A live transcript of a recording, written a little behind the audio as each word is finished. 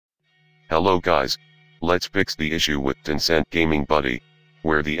Hello guys, let's fix the issue with Tencent Gaming Buddy,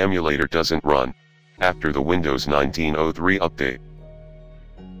 where the emulator doesn't run, after the Windows 1903 update.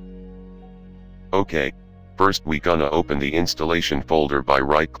 Okay, first we gonna open the installation folder by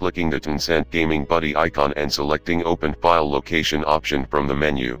right-clicking the Tencent Gaming Buddy icon and selecting Open File Location option from the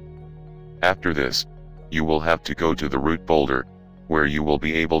menu. After this, you will have to go to the root folder, where you will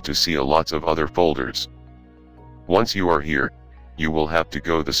be able to see lots of other folders. Once you are here, you will have to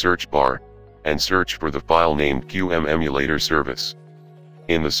go the search bar, and search for the file named QM Emulator Service.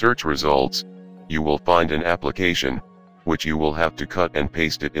 In the search results, you will find an application, which you will have to cut and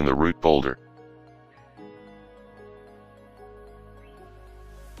paste it in the root folder.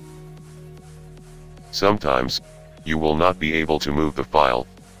 Sometimes, you will not be able to move the file,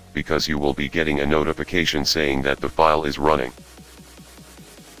 because you will be getting a notification saying that the file is running.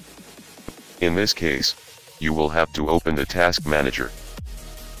 In this case, you will have to open the Task Manager.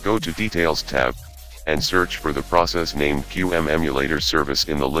 Go to Details tab, and search for the process named QM Emulator Service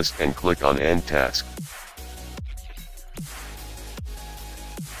in the list and click on End Task.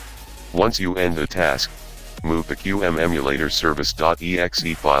 Once you end the task, move the QM Emulator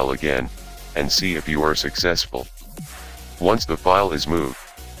Service.exe file again, and see if you are successful. Once the file is moved,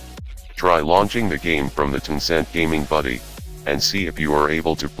 try launching the game from the Tencent Gaming Buddy, and see if you are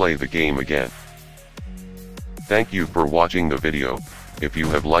able to play the game again. Thank you for watching the video. If you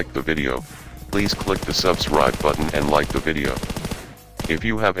have liked the video, please click the subscribe button and like the video. If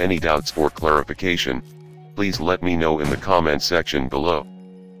you have any doubts or clarification, please let me know in the comment section below.